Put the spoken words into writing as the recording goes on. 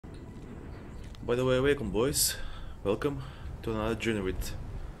By the way, welcome boys. Welcome to another journey with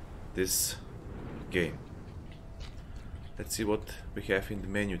this game. Let's see what we have in the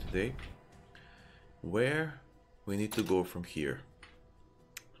menu today. Where we need to go from here.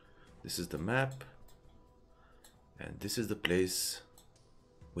 This is the map. And this is the place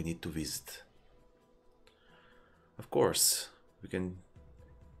we need to visit. Of course, we can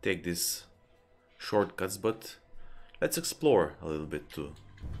take these shortcuts, but let's explore a little bit too.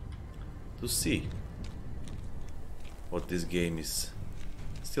 To see what this game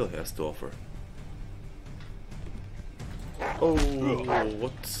still has to offer. Oh,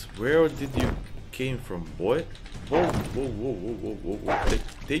 what? Where did you came from, boy? Whoa, whoa, whoa, whoa, whoa, whoa, whoa.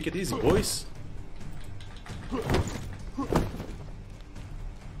 Take it easy, boys.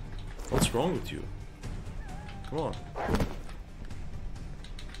 What's wrong with you? Come on.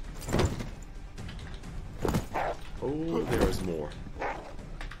 Oh, there's more.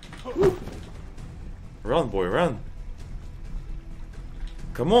 Woo. Run, boy, run!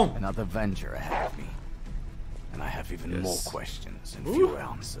 Come on! Another venture ahead of me. And I have even more questions and fewer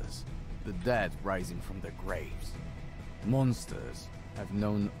answers. The dead rising from their graves. Monsters I've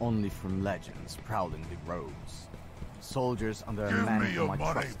known only from legends prowling the roads. Soldiers under a man whom I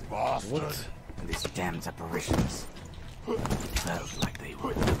trusted. What? And these damned apparitions. Felt like they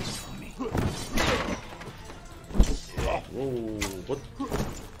were looking for me. Whoa, what?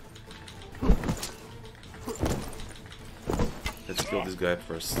 Let's kill this guy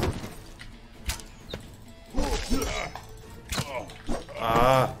first.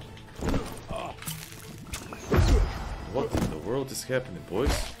 Ah! What in the world is happening,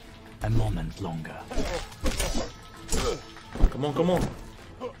 boys? A moment longer. Come on, come on!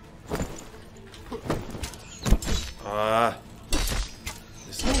 Ah!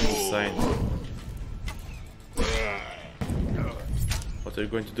 This is not a good sign. What are you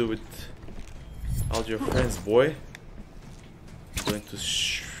going to do with all your friends, boy? I'm going to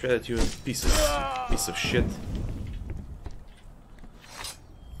shred you in pieces, piece of shit.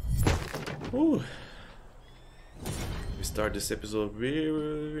 Ooh. We start this episode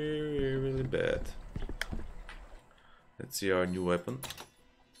really bad. Let's see our new weapon.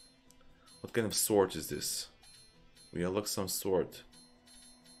 What kind of sword is this? We unlock some sword.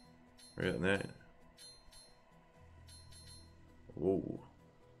 Really? Whoa.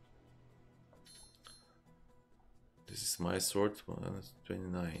 This is my sword,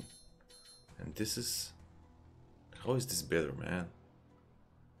 129. And this is... How is this better, man?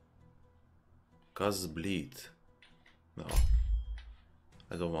 Causes bleed. No.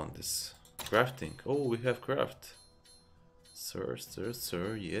 I don't want this. Crafting. Oh, we have craft. Sir, sir,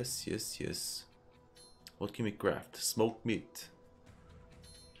 sir. Yes, yes, yes. What can we craft? Smoked meat.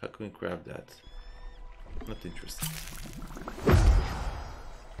 How can we craft that? Not interested.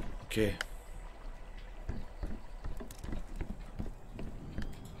 Okay.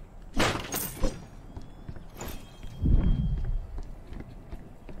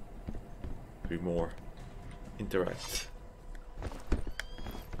 Three more. Interact.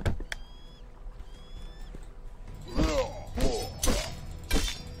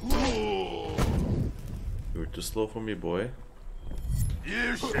 You're too slow for me, boy.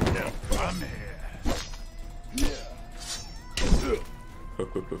 You should have come here.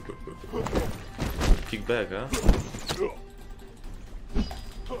 Kick back, huh?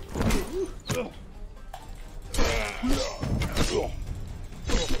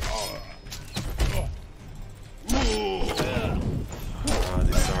 Ah,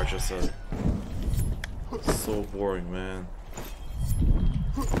 these archers are so boring, man.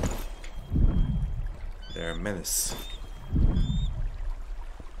 They're a menace.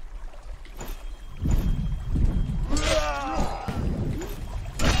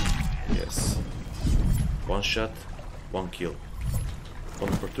 Yes. One shot, one kill.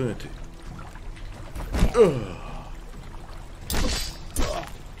 One opportunity.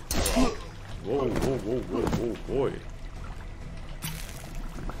 Whoa, whoa, whoa, whoa, whoa, boy.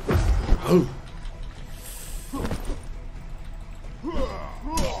 Oh.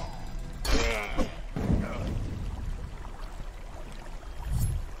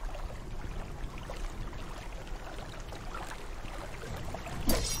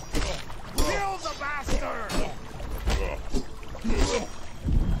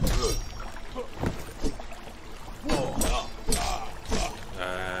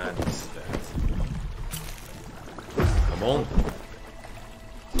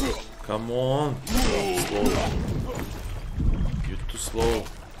 Come on! You're slow. You're too slow.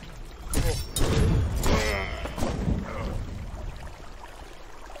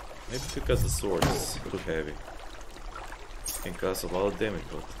 Maybe because the sword is too heavy. It can cause a lot of damage,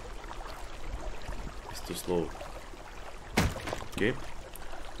 but too slow. Okay,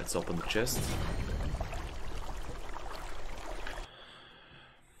 let's open the chest.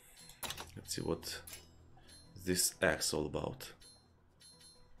 Let's see what this axe all about.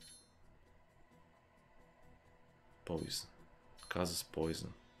 Poison. Causes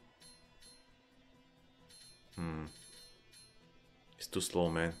poison. It's too slow,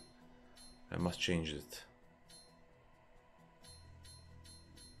 man. I must change it.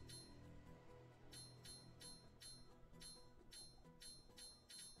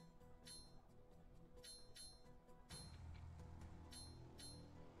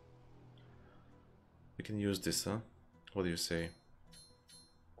 We can use this, huh? What do you say?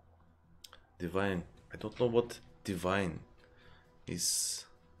 Divine. I don't know what divine is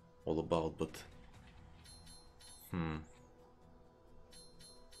all about, but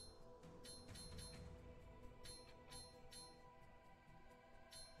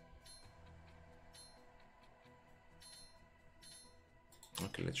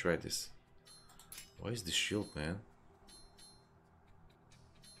okay, let's try this. Why is this shield, man?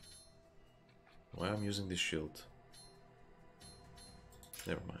 Why I'm using this shield?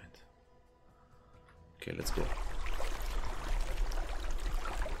 Never mind. Okay, let's go.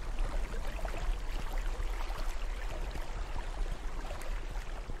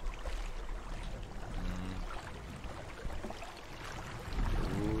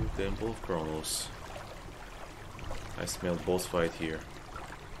 Ooh, Temple of Kronos. I smell boss fight here.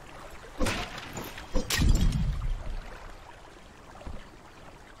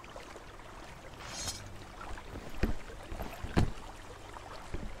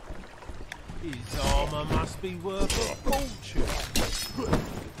 His armor must be worth a fortune.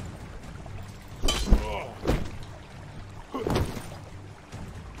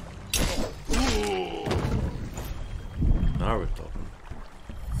 Now we're talking.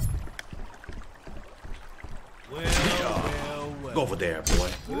 Well. Go over there,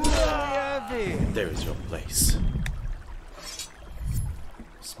 boy. There is your place.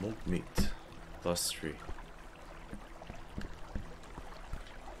 Smoked meat. +3.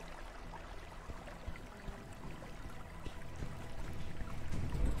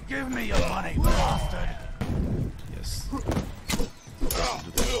 Give me your money, bastard! Yes. Do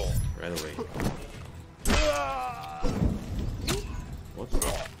that right away. What?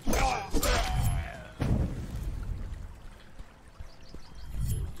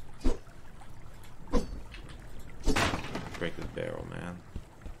 Break the barrel, man.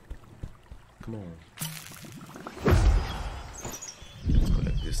 Come on. Let's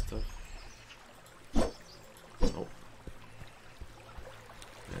collect this stuff. Nope.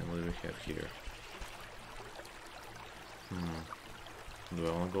 And what do we have here? Do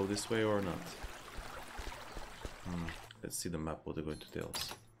I want to go this way or not? Let's see the map, what they're going to tell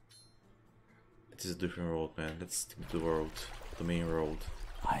us. It is a different road, man. Let's stick to the road, the main road.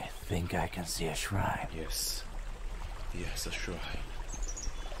 I think I can see a shrine. Yes. Yes, a shrine.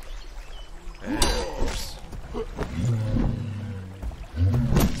 And of course.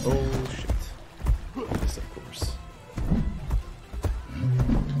 Oh shit. Yes, of course.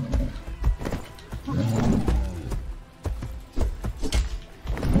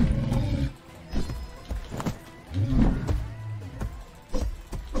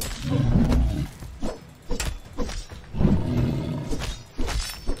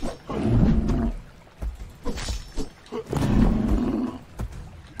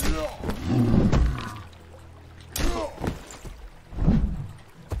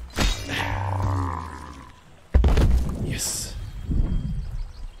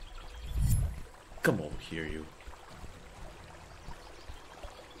 Come over here, you.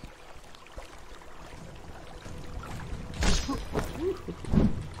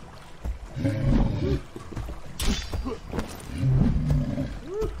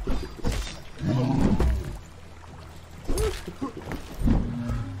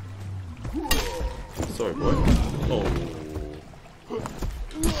 Sorry, boy. Oh.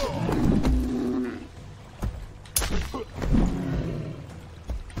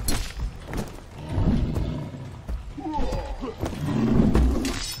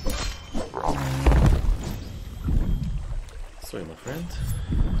 Sorry, my friend.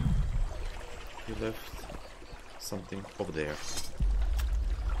 You left something over there.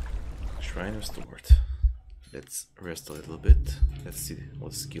 Shrine restored. Let's rest a little bit. Let's see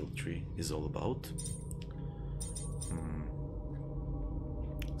what skill tree is all about.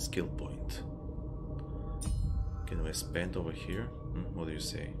 Skill point. Can we expand over here? What do you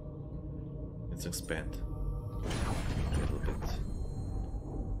say? Let's expand a little bit.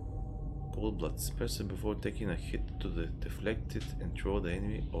 Cold blood. Person before taking a hit to the deflect it and throw the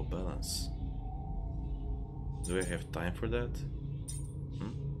enemy off balance. Do I have time for that?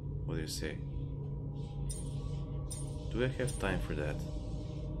 What do you say? Do I have time for that?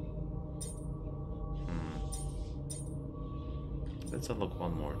 Let's unlock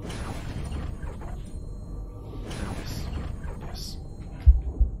one more. Yes. Yes.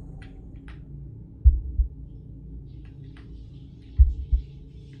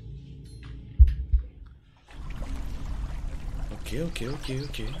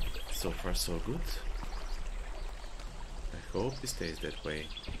 Okay. So far so good. I hope it stays that way.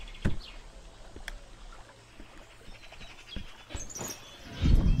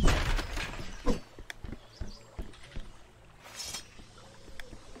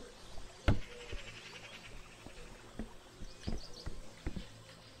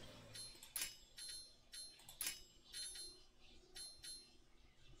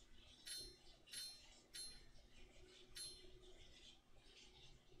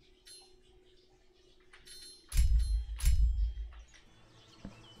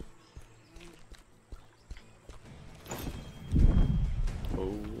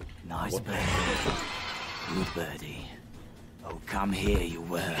 Nice birdie. Good birdie. Oh, come here, you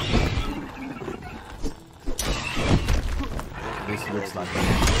worm. This looks like a...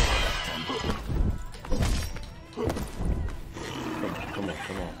 Come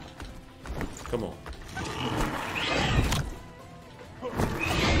on. Come on.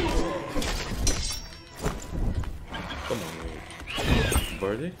 Come on,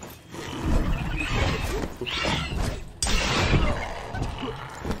 birdie.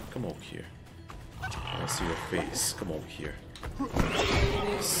 Come over here. I see your face. Come over here.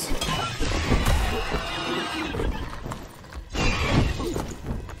 Yes.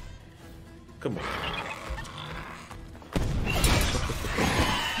 Come on.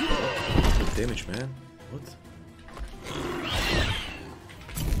 Good damage, man. What?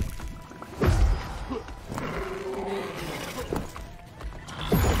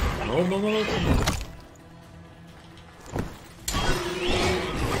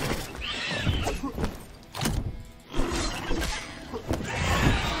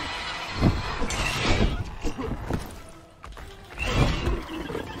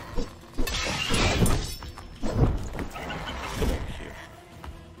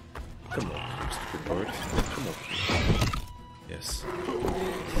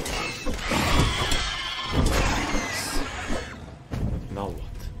 No.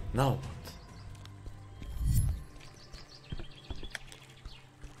 Now what?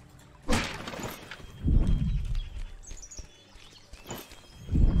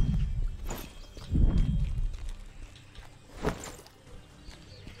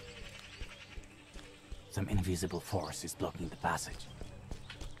 Some invisible force is blocking the passage.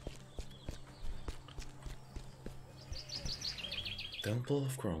 Temple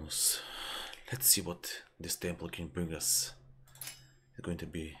of Kronos. Let's see what this temple can bring us. It's going to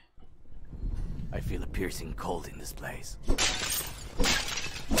be... I feel a piercing cold in this place.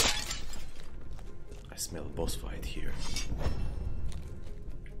 I smell a boss fight here.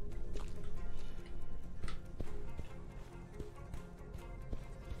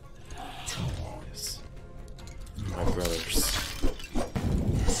 Yes. My brothers.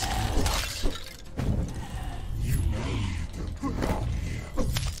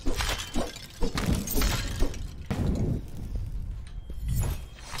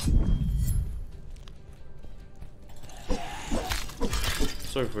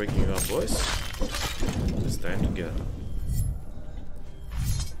 Sorry for waking you up, boys. It's time to get up.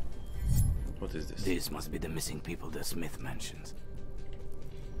 What is this? This must be the missing people the Smith mentioned.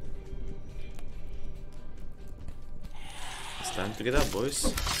 It's time to get up, boys.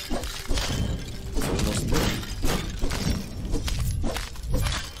 It's almost done.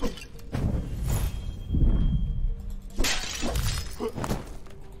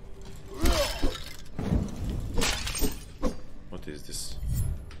 What is this?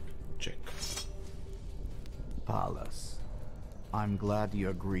 Check. Pallas, I'm glad you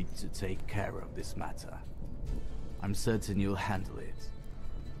agreed to take care of this matter. I'm certain you'll handle it.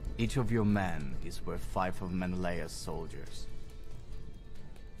 Each of your men is worth 5 of Menelaus' soldiers.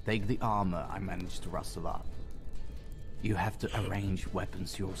 Take the armor I managed to rustle up. You have to arrange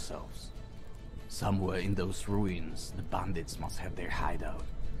weapons yourselves. Somewhere in those ruins, the bandits must have their hideout.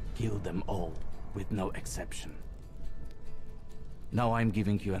 Kill them all, with no exception. Now I'm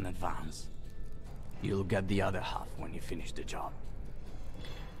giving you an advance. You'll get the other half when you finish the job.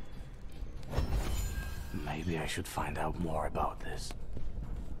 Maybe I should find out more about this.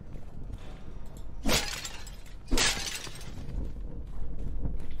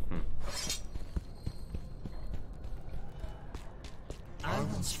 I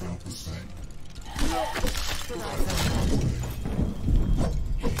once felt the same.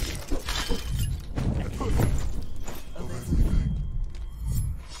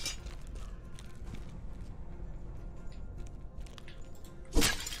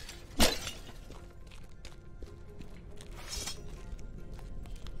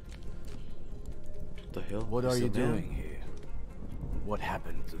 What the hell? What are Is you it man? doing here? What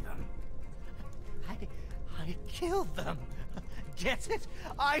happened to them? I killed them. Get it?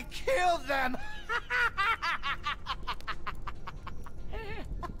 I killed them.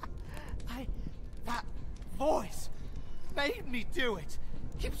 That voice made me do it.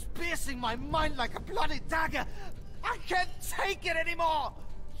 Keeps piercing my mind like a bloody dagger. I can't take it anymore.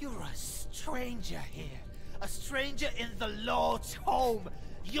 You're a stranger here. A stranger in the Lord's home.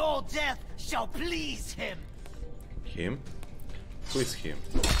 Your death shall please him. Him? Who is him?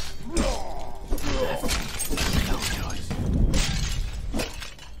 No choice.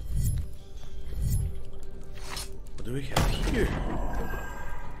 What do we have here?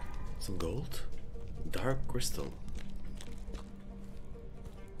 Some gold? Dark crystal.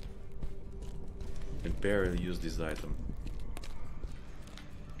 I barely use this item.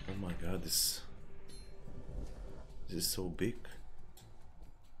 Oh my god, this is so big.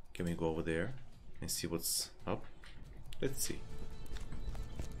 Can we go over there and see what's up? Let's see.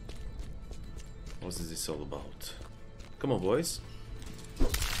 What is this all about? Come on, boys.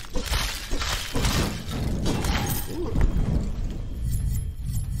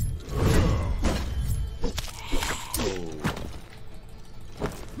 Oh.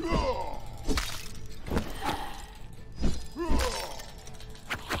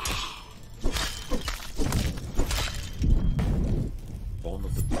 Bone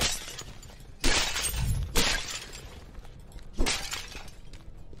of the beast.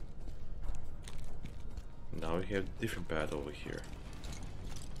 Now we have a different path over here.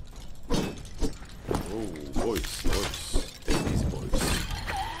 Oh, boys. Take it easy, boys.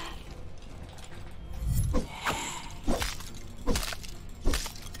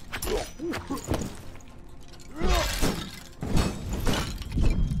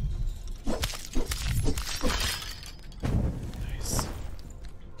 Nice.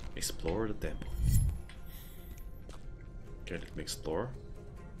 Explore the temple. Okay, let me explore.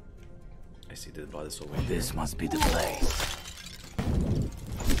 I see dead bodies over here. This must be the place.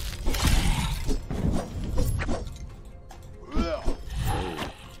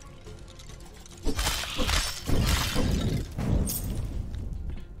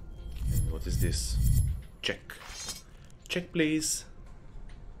 What is this? Check. Check, please.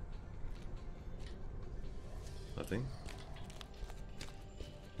 Nothing.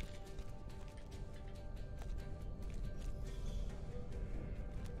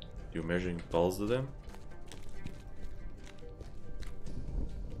 You're measuring pulse to them?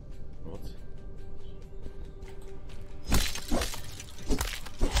 What?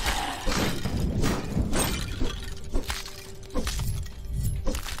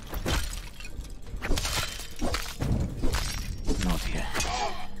 Not yet.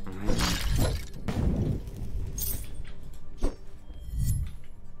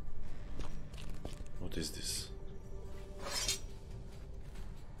 What is this?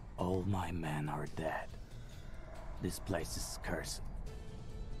 All my men are dead. This place is cursed.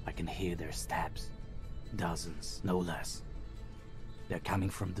 I can hear their steps. Dozens, no less. They're coming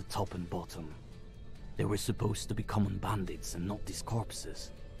from the top and bottom. They were supposed to be common bandits and not these corpses.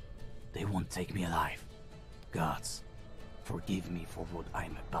 They won't take me alive. Gods, forgive me for what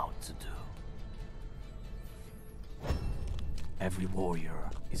I'm about to do. Every warrior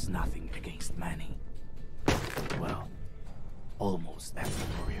is nothing against many. Well, almost every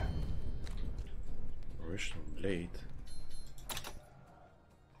warrior. Original blade.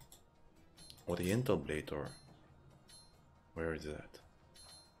 Or the Untold blade, or where is that?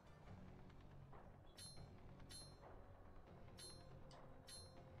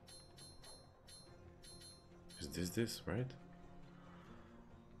 Is this, right?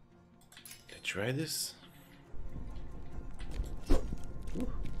 Let's try this.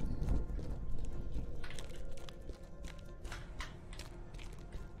 Ooh.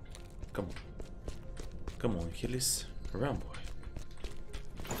 Come on. Come on, Achilles. Around, boy.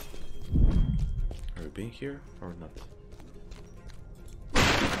 Are we being here or not? We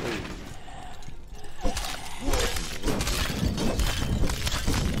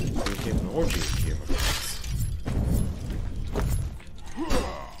have an orgy here, my friends.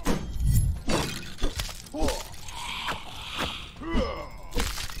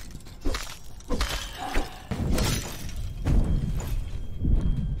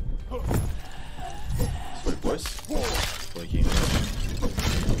 Sorry, boys. Play game.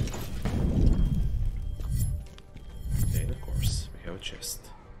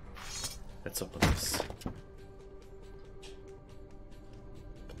 Let's open this.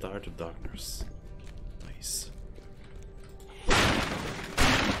 The Art of Darkness. Nice.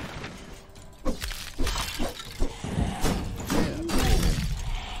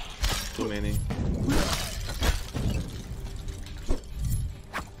 Too many.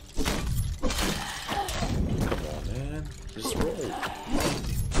 Come on, man. Just roll.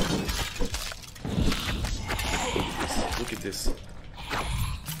 Look at this.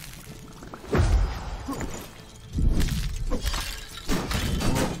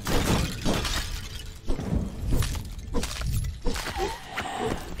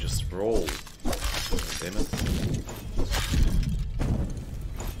 Just roll. Damn it.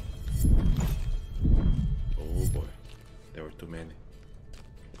 Oh boy. There were too many.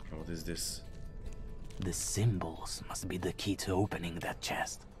 And what is this? The symbols must be the key to opening that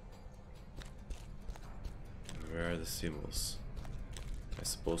chest. Where are the symbols? I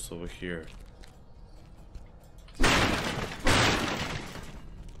suppose over here.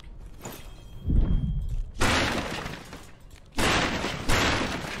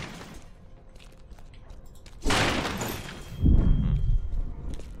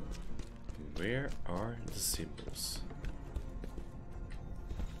 Where are the symbols?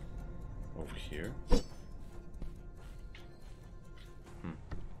 Over here.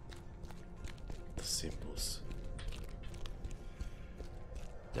 The symbols.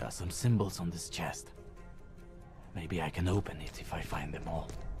 There are some symbols on this chest. Maybe I can open it if I find them all.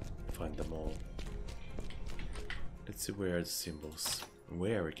 Find them all. Let's see where are the symbols.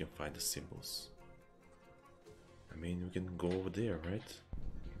 Where we can find the symbols. I mean, we can go over there, right?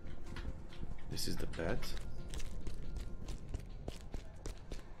 This is the path.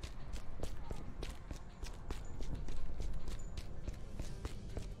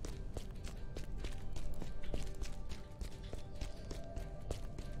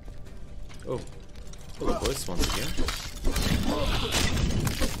 Oh, hello boys, once again.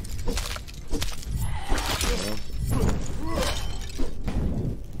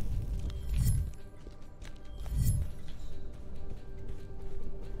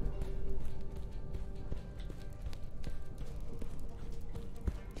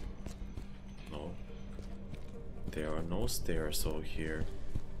 No, there are no stairs over here.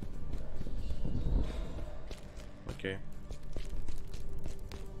 Okay.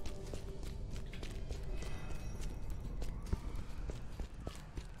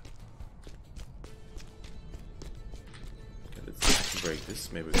 Break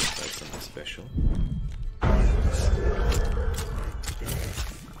this, maybe we can try something special.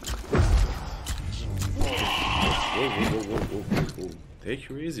 Whoa. Take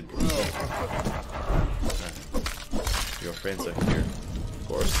her easy, bro. Your friends are here, of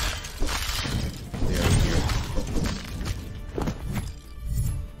course. They are here.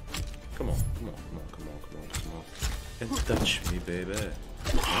 Come on. And touch me, baby.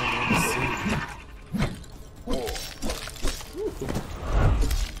 I wanna see.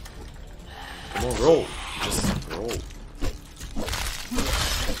 Come on, roll. Just roll.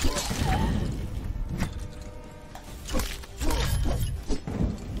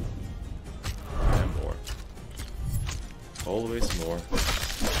 And more. Always more.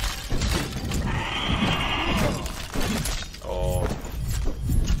 Oh.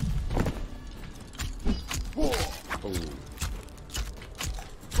 Oh.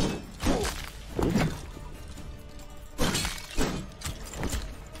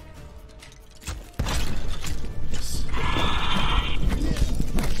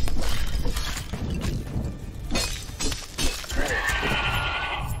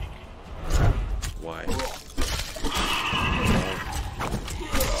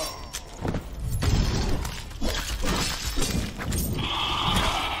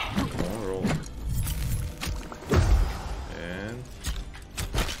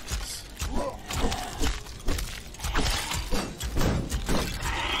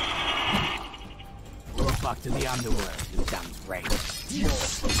 To the underworld, you damn brave. See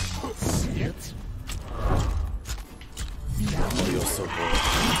it? Oh, you're so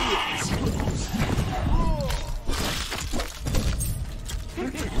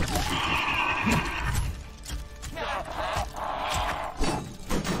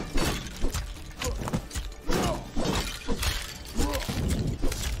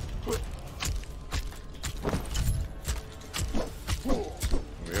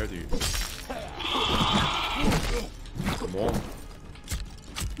Where do you? Come on.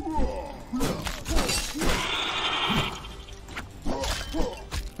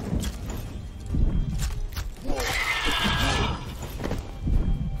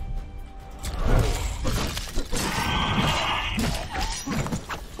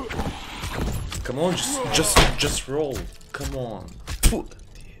 Come on, just roll. Come on.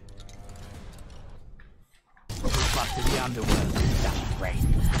 Back to the underworld. That's great.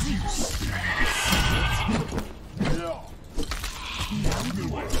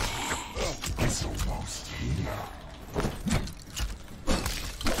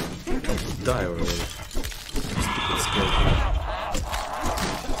 Die already. Stupid skeleton.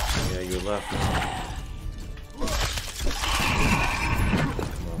 Yeah, you're laughing.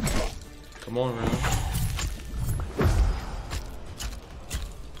 Come on, man.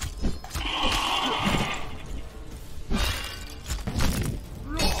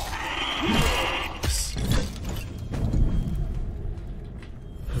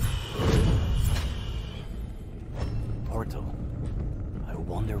 Portal. I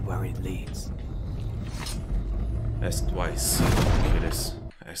wonder where it leads. Ask twice. Achilles.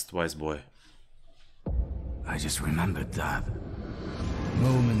 Ask twice, boy. I just remembered that.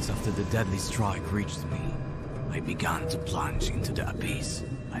 Moments after the deadly strike reached me, I began to plunge into the abyss.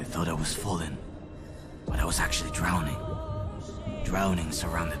 I thought I was falling, but I was actually drowning. Drowning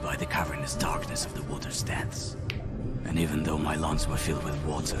surrounded by the cavernous darkness of the water's depths. And even though my lungs were filled with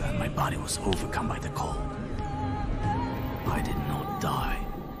water and my body was overcome by the cold, I did not die.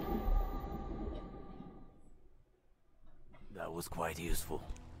 That was quite useful.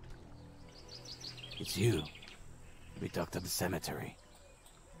 It's you. We talked at the cemetery.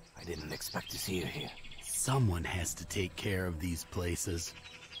 I didn't expect to see you here. Someone has to take care of these places.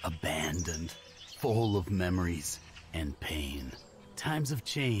 Abandoned, full of memories and pain. Times have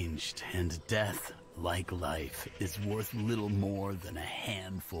changed, and death, like life, is worth little more than a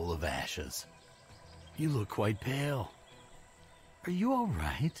handful of ashes. You look quite pale. Are you all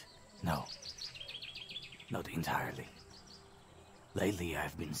right? No. Not entirely. Lately,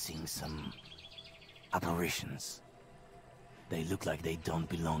 I've been seeing some apparitions. They look like they don't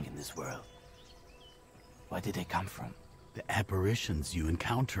belong in this world. Where did they come from? The apparitions you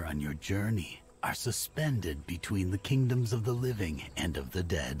encounter on your journey are suspended between the kingdoms of the living and of the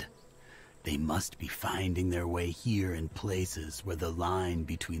dead. They must be finding their way here in places where the line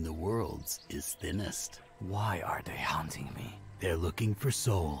between the worlds is thinnest. Why are they hunting me? They're looking for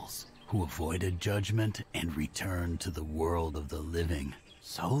souls who avoided judgment and returned to the world of the living.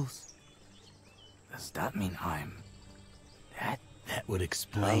 Souls? Does that mean I'm dead? That would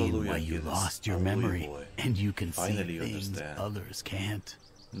explain Hallelujah, why you Achilles. lost your Hallelujah, memory, boy. and you can Finally you see things understand. others can't.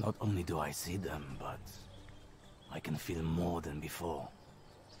 Not only do I see them, but I can feel more than before.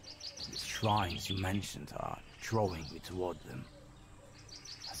 The shrines you mentioned are drawing me toward them,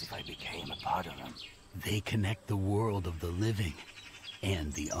 as if I became a part of them. They connect the world of the living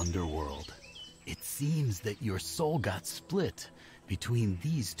and the underworld. It seems that your soul got split between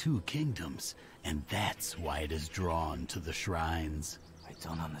these two kingdoms, and that's why it is drawn to the shrines. I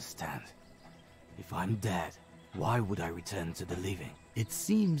don't understand. If I'm dead, why would I return to the living? It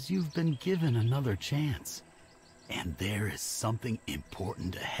seems you've been given another chance. And there is something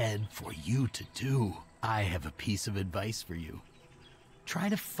important ahead for you to do. I have a piece of advice for you. Try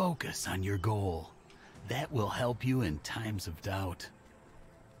to focus on your goal. That will help you in times of doubt.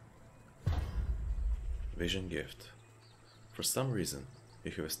 Vision gift. For some reason,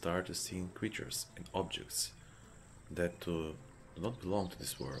 you have started seeing creatures and objects that do not belong to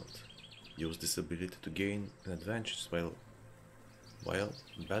this world. Use this ability to gain an advantage while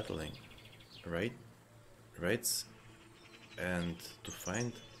battling raids and to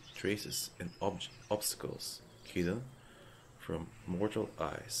find traces and obstacles hidden from mortal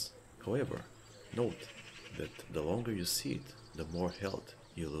eyes. However, note that the longer you see it, the more health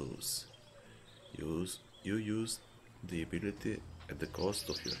you lose. You use the ability at the cost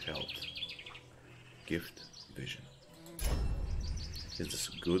of your health. Gift vision. Is this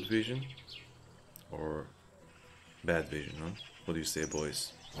good vision or bad vision, huh? What do you say,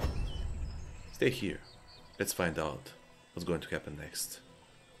 boys? Stay here. Let's find out what's going to happen next.